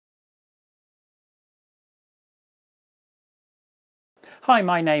Hi,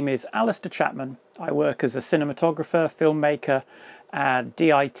 my name is Alistair Chapman. I work as a cinematographer, filmmaker,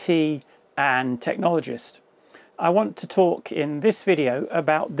 DIT and technologist. I want to talk in this video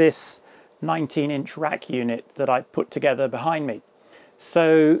about this 19-inch rack unit that I put together behind me.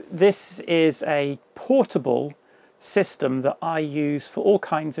 So this is a portable system that I use for all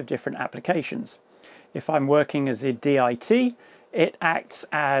kinds of different applications. If I'm working as a DIT, it acts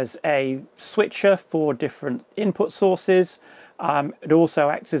as a switcher for different input sources. It also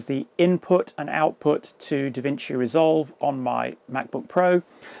acts as the input and output to DaVinci Resolve on my MacBook Pro,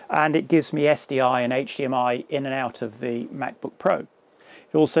 and it gives me SDI and HDMI in and out of the MacBook Pro.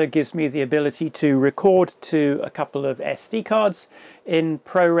 It also gives me the ability to record to a couple of SD cards in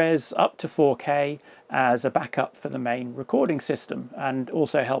ProRes up to 4K as a backup for the main recording system, and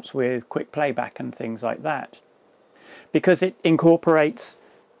also helps with quick playback and things like that. Because it incorporates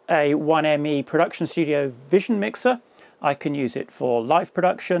a 1ME Production Studio Vision mixer, I can use it for live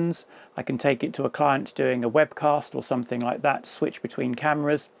productions. I can take it to a client doing a webcast or something like that, switch between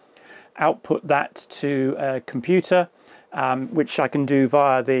cameras, output that to a computer, which I can do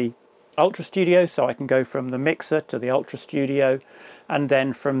via the UltraStudio. So I can go from the mixer to the UltraStudio, and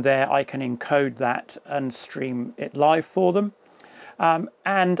then from there I can encode that and stream it live for them.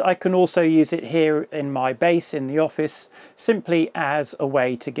 And I can also use it here in my base in the office, simply as a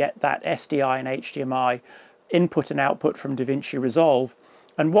way to get that SDI and HDMI input and output from DaVinci Resolve.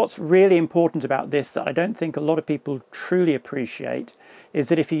 And what's really important about this that I don't think a lot of people truly appreciate is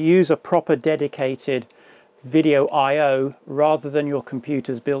that if you use a proper dedicated video I/O rather than your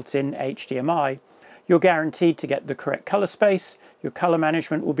computer's built-in HDMI, you're guaranteed to get the correct color space, your color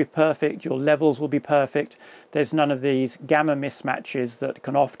management will be perfect, your levels will be perfect. There's none of these gamma mismatches that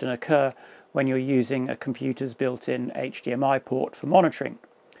can often occur when you're using a computer's built-in HDMI port for monitoring.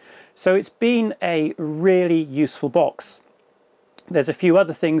 So it's been a really useful box. There's a few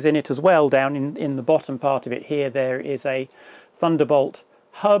other things in it as well. Down in the bottom part of it here, there is a Thunderbolt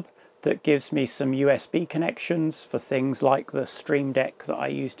hub that gives me some USB connections for things like the Stream Deck that I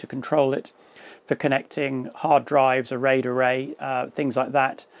use to control it, for connecting hard drives, a RAID array, things like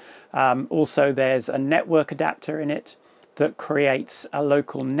that. Also, there's a network adapter in it that creates a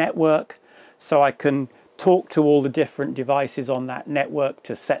local network, so I can talk to all the different devices on that network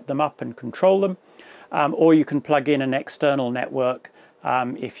to set them up and control them. Or you can plug in an external network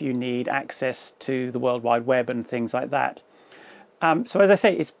if you need access to the World Wide Web and things like that. So as I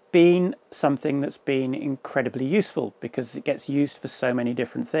say, it's been something that's been incredibly useful because it gets used for so many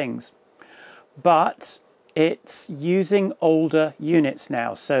different things. But it's using older units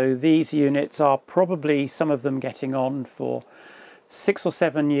now. So these units are probably, some of them getting on for 6 or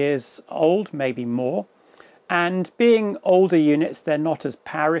 7 years old, maybe more. And being older units, they're not as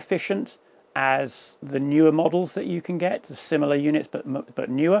power efficient as the newer models that you can get, the similar units but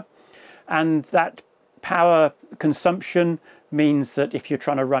newer. And that power consumption means that if you're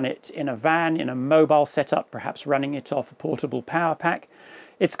trying to run it in a van, in a mobile setup, perhaps running it off a portable power pack,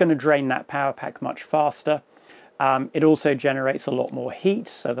 it's going to drain that power pack much faster. It also generates a lot more heat,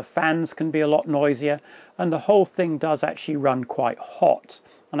 so the fans can be a lot noisier, and the whole thing does actually run quite hot.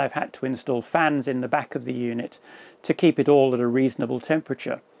 And I've had to install fans in the back of the unit to keep it all at a reasonable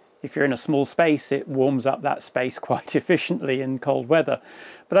temperature. If you're in a small space, it warms up that space quite efficiently in cold weather,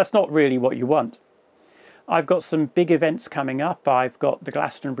 but that's not really what you want. I've got some big events coming up. I've got the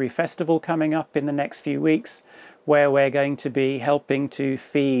Glastonbury Festival coming up in the next few weeks, where we're going to be helping to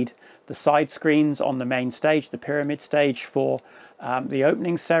feed the side screens on the main stage, the pyramid stage, for the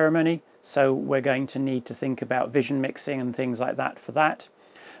opening ceremony. So we're going to need to think about vision mixing and things like that for that.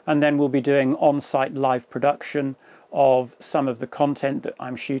 And then we'll be doing on-site live production of some of the content that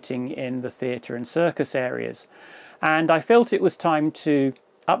I'm shooting in the theatre and circus areas. And I felt it was time to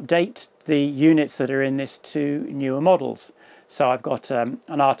update the units that are in this to newer models. So I've got an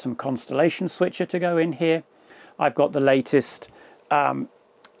Atem Constellation switcher to go in here. I've got the latest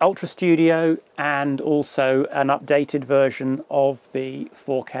UltraStudio and also an updated version of the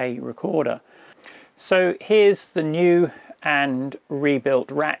 4K recorder. So here's the new and rebuilt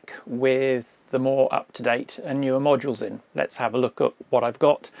rack with the more up-to-date and newer modules in. Let's have a look at what I've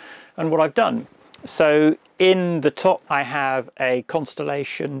got and what I've done. So in the top I have a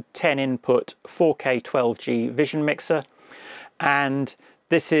Constellation 10 input 4K 12G vision mixer, and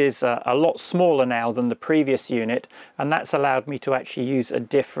this is a lot smaller now than the previous unit, and that's allowed me to actually use a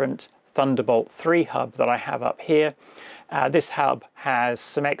different Thunderbolt 3 hub that I have up here. This hub has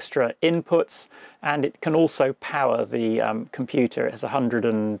some extra inputs, and it can also power the computer. It has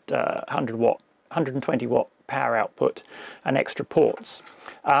 120 watt power output and extra ports.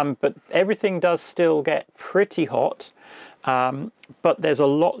 But everything does still get pretty hot, but there's a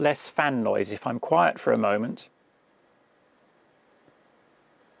lot less fan noise. If I'm quiet for a moment,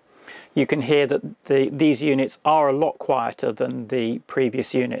 you can hear that these units are a lot quieter than the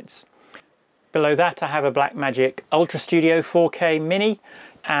previous units. Below that I have a Blackmagic UltraStudio 4K Mini,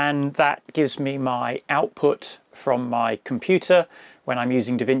 and that gives me my output from my computer when I'm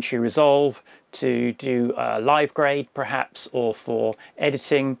using DaVinci Resolve to do a live grade perhaps, or for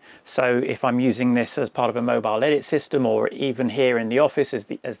editing. So if I'm using this as part of a mobile edit system, or even here in the office as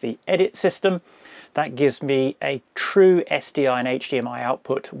the edit system, that gives me a true SDI and HDMI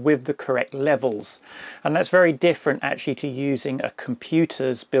output with the correct levels. And that's very different actually to using a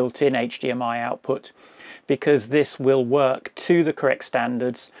computer's built-in HDMI output, because this will work to the correct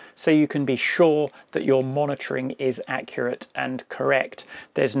standards, so you can be sure that your monitoring is accurate and correct.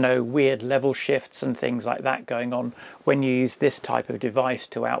 There's no weird level shifts and things like that going on when you use this type of device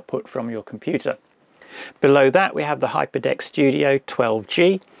to output from your computer. Below that we have the Hyperdeck Studio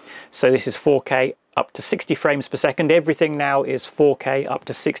 12G. So this is 4K up to 60 frames per second. Everything now is 4K up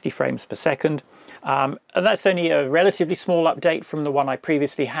to 60 frames per second. And that's only a relatively small update from the one I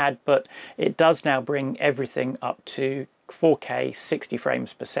previously had, but it does now bring everything up to 4K 60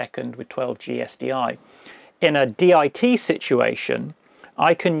 frames per second with 12G SDI. In a DIT situation,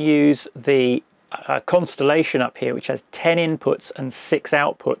 I can use the Constellation up here, which has 10 inputs and 6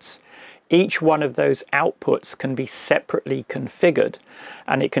 outputs. Each one of those outputs can be separately configured,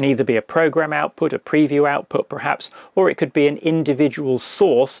 and it can either be a program output, a preview output perhaps, or it could be an individual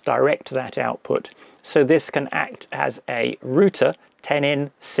source direct to that output. So this can act as a router, 10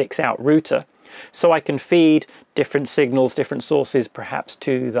 in, 6 out router. So I can feed different signals, different sources perhaps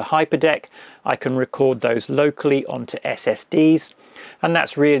to the Hyperdeck. I can record those locally onto SSDs. And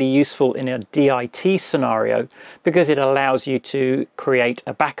that's really useful in a DIT scenario, because it allows you to create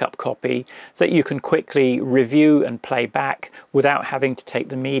a backup copy that you can quickly review and play back without having to take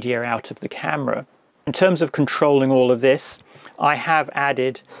the media out of the camera. In terms of controlling all of this, I have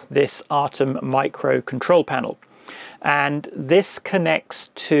added this Atem micro control panel, and this connects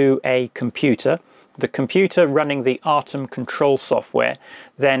to a computer. The computer running the Atem control software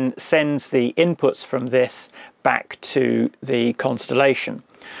then sends the inputs from this back to the Constellation.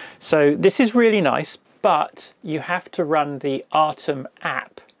 So this is really nice, but you have to run the Atem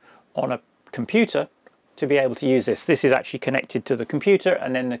app on a computer to be able to use this. This is actually connected to the computer,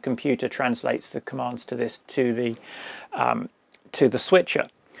 and then the computer translates the commands to this to the switcher.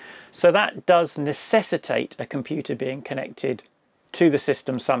 So that does necessitate a computer being connected to the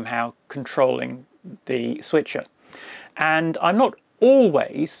system somehow, controlling the switcher. And I'm not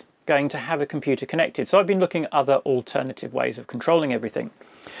always going to have a computer connected, so I've been looking at other alternative ways of controlling everything.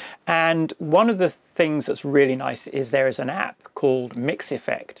 And one of the things that's really nice is there is an app called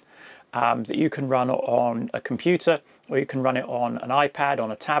MixEffect that you can run on a computer, or you can run it on an iPad,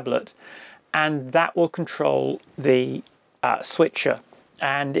 on a tablet, and that will control the switcher.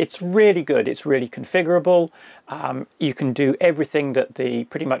 And it's really good. It's really configurable. You can do everything that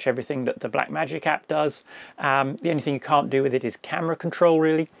pretty much everything that the Blackmagic app does. The only thing you can't do with it is camera control,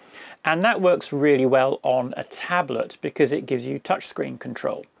 really. And that works really well on a tablet because it gives you touchscreen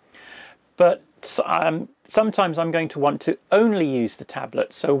control. But sometimes I'm going to want to only use the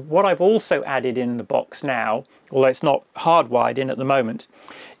tablet. So what I've also added in the box now, although it's not hardwired in at the moment,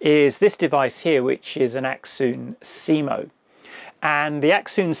 is this device here, which is an Accsoon SeeMo. And the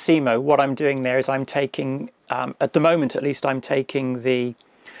Accsoon SeeMo, what I'm doing there is I'm taking, at the moment at least, I'm taking the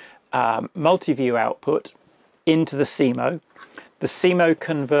multiview output into the SeeMo. The SeeMo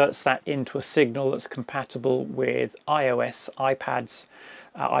converts that into a signal that's compatible with iOS, iPads,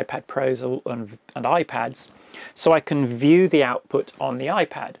 iPad Pros and iPads. So I can view the output on the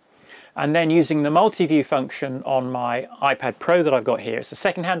iPad. And then using the multiview function on my iPad Pro that I've got here, it's a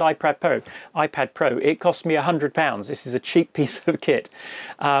second-hand iPad Pro. It cost me £100. This is a cheap piece of kit.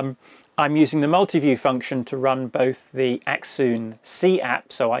 I'm using the multiview function to run both the Accsoon See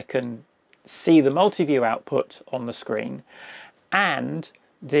app, so I can see the multiview output on the screen, and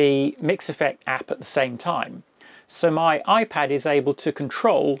the MixEffect app at the same time. So my iPad is able to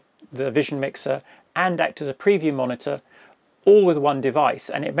control the Vision Mixer and act as a preview monitor, all with one device,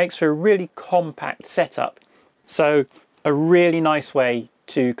 and it makes for a really compact setup. So a really nice way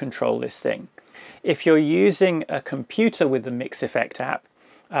to control this thing. If you're using a computer with the MixEffect app,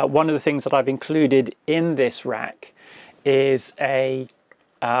 one of the things that I've included in this rack is a,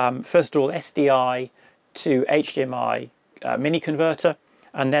 first of all, SDI to HDMI mini converter,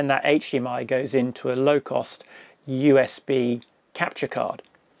 and then that HDMI goes into a low-cost USB capture card,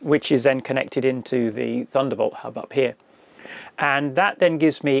 which is then connected into the Thunderbolt hub up here. And that then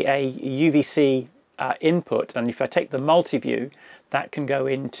gives me a UVC input, and if I take the multi-view, that can go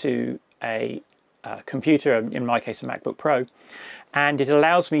into a computer, in my case a MacBook Pro, and it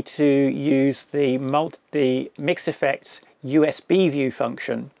allows me to use the MixEffect USB view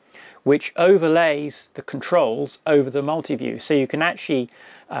function, which overlays the controls over the multi-view. So you can actually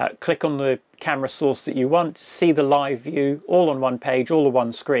click on the camera source that you want, see the live view all on one page, all on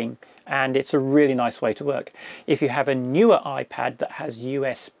one screen, and it's a really nice way to work. If you have a newer iPad that has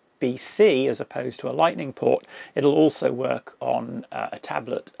USB-C as opposed to a Lightning port, it'll also work on a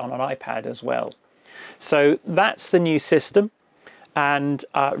tablet, on an iPad as well. So that's the new system, and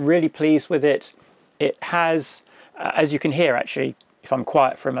really pleased with it. It has, as you can hear actually, if I'm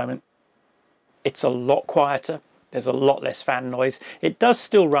quiet for a moment, it's a lot quieter. There's a lot less fan noise. It does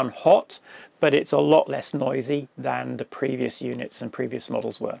still run hot, but it's a lot less noisy than the previous units and previous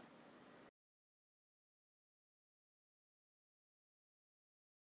models were.